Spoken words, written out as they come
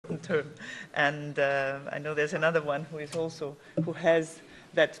term. And I know there's another one who has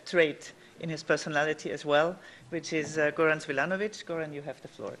that trait in his personality as well, which is Goran Svilanović. Goran, you have the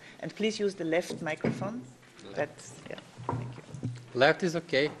floor. And please use the left microphone. That's, yeah, thank you. Left is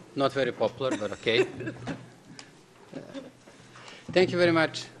okay. Not very popular, but okay. Thank you very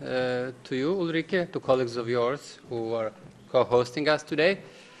much to you, Ulrike, to colleagues of yours who are co-hosting us today.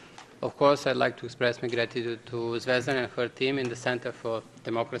 Of course, I'd like to express my gratitude to Zvezdan and her team in the Center for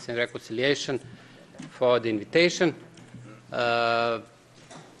Democracy and Reconciliation for the invitation. I'd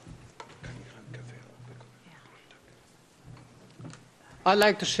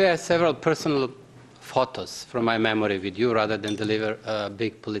like to share several personal photos from my memory with you rather than deliver a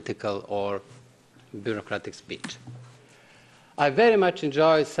big political or bureaucratic speech. I very much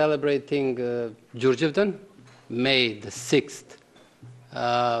enjoy celebrating Đurđevdan, May the 6th,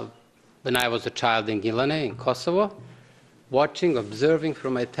 when I was a child in Gilane, in Kosovo, watching, observing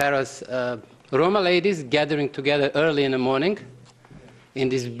from my terrace Roma ladies gathering together early in the morning in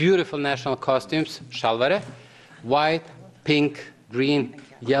these beautiful national costumes, shalvare, white, pink, green,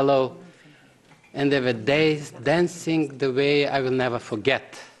 yellow, and they were dancing the way I will never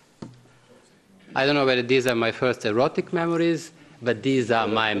forget. I don't know whether these are my first erotic memories, but these are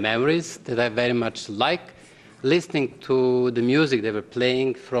my memories that I very much like. Listening to the music they were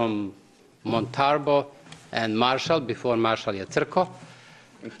playing from Montalbo and Marshall, before Marshall Jacrko.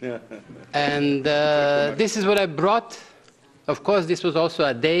 And this is what I brought. Of course, this was also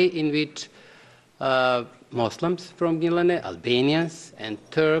a day in which Muslims from Gilane, Albanians and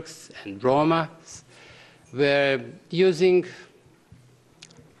Turks and Roma were using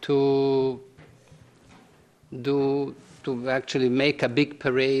to actually make a big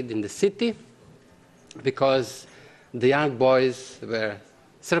parade in the city, because the young boys were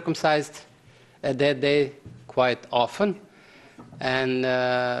circumcised at that day quite often. And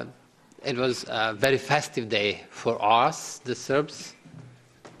it was a very festive day for us, the Serbs,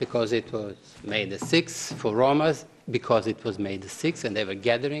 because it was May the 6th, for Romas, because it was May the 6th, and they were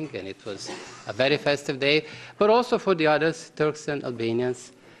gathering, and it was a very festive day, but also for the others, Turks and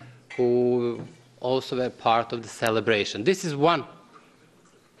Albanians, who also were part of the celebration. This is one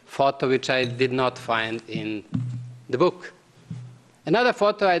photo which I did not find in the book. Another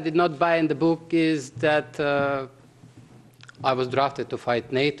photo I did not buy in the book is that I was drafted to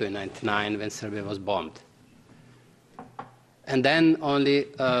fight NATO in '99 when Serbia was bombed. And then only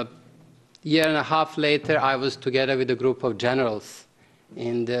a year and a half later, I was together with a group of generals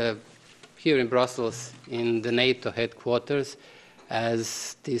here in Brussels in the NATO headquarters,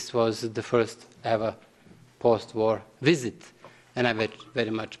 as this was the first ever post-war visit, and I was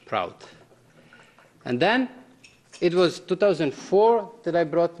very much proud. And then it was 2004 that I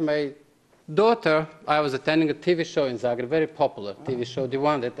brought my daughter. I was attending a TV show in Zagreb, very popular TV show, the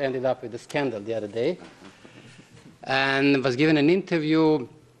one that ended up with a scandal the other day, and was given an interview.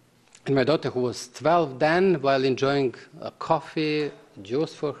 And my daughter, who was 12 then, while enjoying a coffee,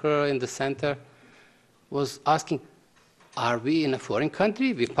 juice for her in the center, was asking, "Are we in a foreign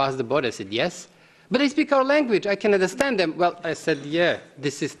country? We passed the border." I said, "Yes." "But they speak our language. I can understand them." Well, I said, "Yeah,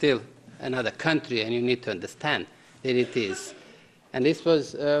 this is still another country, and you need to understand that it is." And this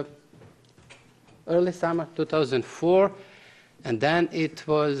was early summer 2004, and then it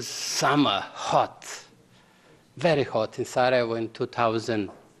was summer, hot, very hot in Sarajevo in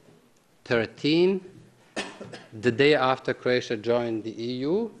 2013. The day after Croatia joined the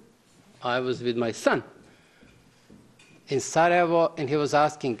EU, I was with my son in Sarajevo, and he was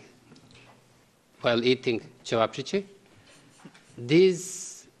asking, while eating ćevapčići,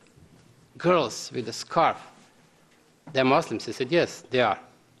 these girls with a scarf, they're Muslims? I said, "Yes, they are."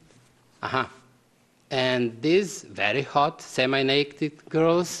 And these very hot, semi-naked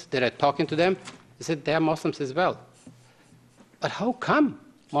girls that are talking to them, I said, "They are Muslims as well." "But how come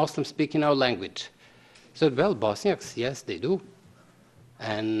Muslims speak in our language?" I said, "Well, Bosniaks, yes, they do.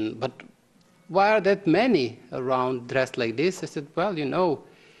 But why are that many around dressed like this?" I said, "Well, you know,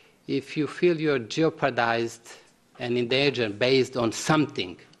 if you feel you're jeopardized and in danger based on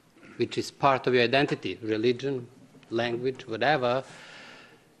something which is part of your identity, religion, language, whatever,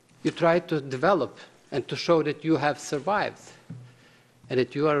 you try to develop and to show that you have survived and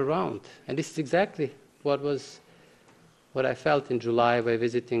that you are around." And this is exactly what I felt in July by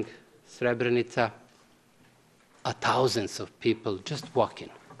visiting Srebrenica. Thousands of people just walking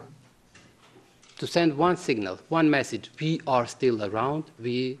to send one signal, one message: we are still around,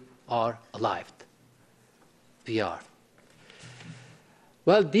 we are alive. We are.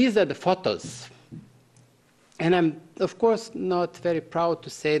 Well, these are the photos. And I'm, of course, not very proud to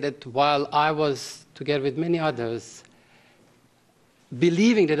say that while I was together with many others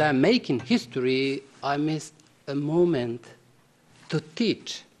believing that I'm making history, I missed a moment to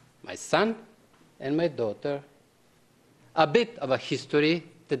teach my son and my daughter a bit of a history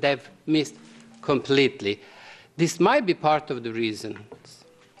that they've missed completely. This might be part of the reason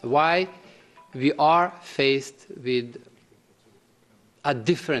why we are faced with a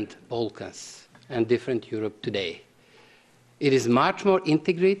different Balkans and different Europe today. It is much more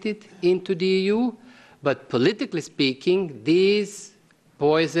integrated into the EU, but politically speaking, these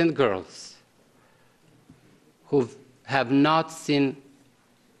boys and girls who have not seen,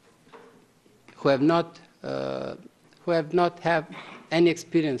 who have not had any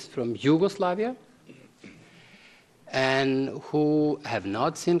experience from Yugoslavia, and who have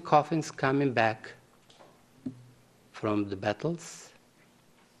not seen coffins coming back from the battles,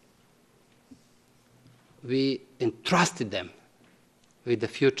 we entrusted them with the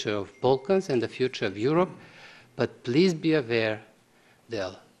future of Balkans and the future of Europe, but please be aware they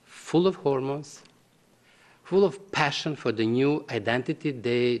are full of hormones, full of passion for the new identity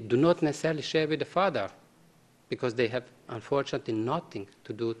they do not necessarily share with the father, because they have unfortunately nothing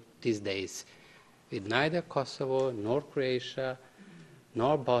to do these days with neither Kosovo, nor Croatia,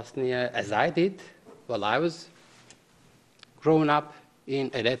 nor Bosnia, as I did while I was growing up in,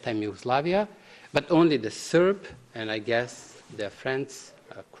 at that time, Yugoslavia, but only the Serb, and I guess their friends,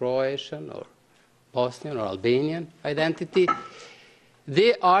 Croatian or Bosnian or Albanian identity.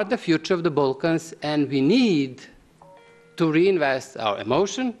 They are the future of the Balkans, and we need to reinvest our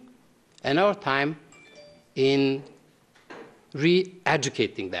emotion and our time in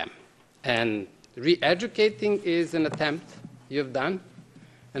re-educating them. And re-educating is an attempt you've done,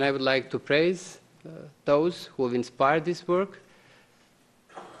 and I would like to praise those who have inspired this work.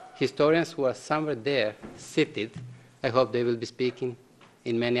 Historians who are somewhere there, seated, I hope they will be speaking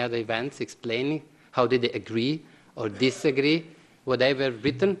in many other events, explaining how did they agree or disagree, what they were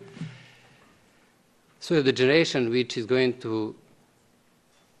written. So the generation which is going to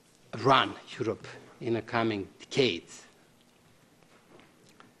run Europe in the coming decades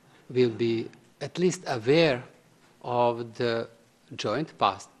will be at least aware of the joint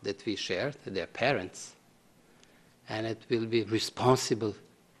past that we shared, their parents, and it will be responsible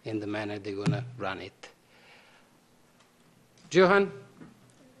in the manner they're going to run it. Johan,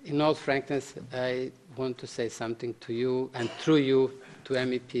 in all frankness, I want to say something to you, and through you to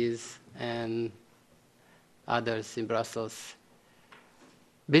MEPs and others in Brussels.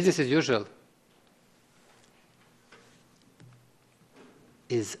 Business as usual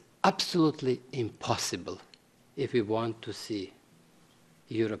is absolutely impossible if we want to see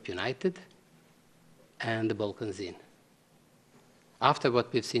Europe united and the Balkans in. After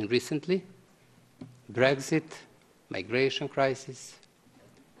what we've seen recently, Brexit, migration crisis,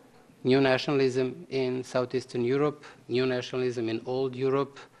 new nationalism in Southeastern Europe, new nationalism in old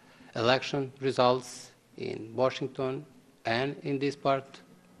Europe, election results in Washington and in this part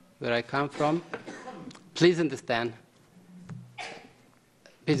where I come from, please understand,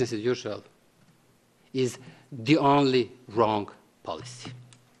 business as usual is the only wrong policy.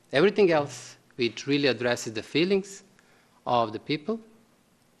 Everything else, which really addresses the feelings of the people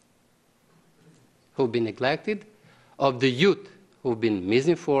who've been neglected, of the youth who've been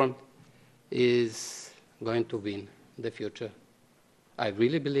misinformed, is going to win the future. I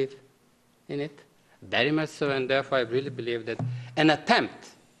really believe in it, very much so, and therefore I really believe that an attempt,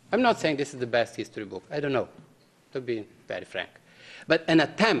 I'm not saying this is the best history book, I don't know, to be very frank, but an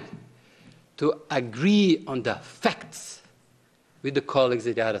attempt to agree on the facts with the colleagues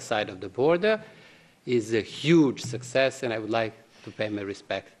at the other side of the border is a huge success, and I would like to pay my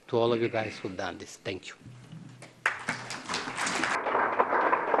respect to all of you guys who've done this. Thank you.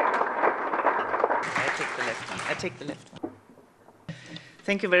 I take the left one.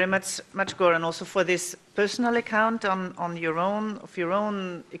 Thank you very much, Goran, also for this personal account on your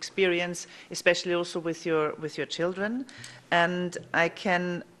own experience, especially also with your children. And I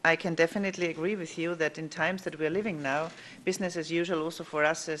can definitely agree with you that in times that we're living now, business as usual also for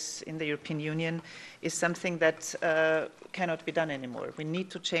us as in the European Union is something that cannot be done anymore. We need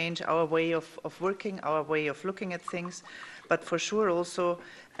to change our way of working, our way of looking at things, but for sure also,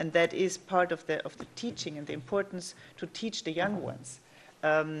 and that is part of the teaching and the importance to teach the young ones,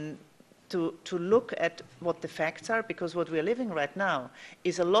 to look at what the facts are, because what we're living right now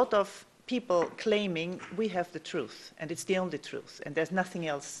is a lot of people claiming we have the truth, and it's the only truth, and there's nothing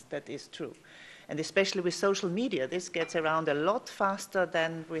else that is true. And especially with social media, this gets around a lot faster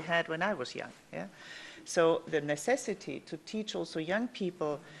than we had when I was young. Yeah? So the necessity to teach also young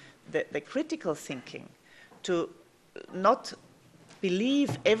people the critical thinking, to not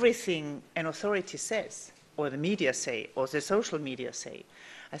believe everything an authority says, or the media say, or the social media say.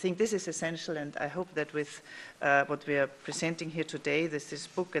 I think this is essential, and I hope that with what we are presenting here today, this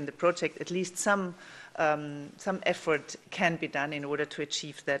book and the project, at least some effort can be done in order to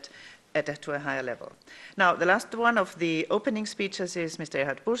achieve that to a higher level. Now, the last one of the opening speeches is Mr.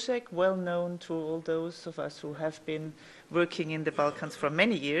 Erhard Buschek, well known to all those of us who have been working in the Balkans for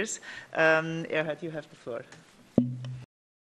many years. Erhard, you have the floor.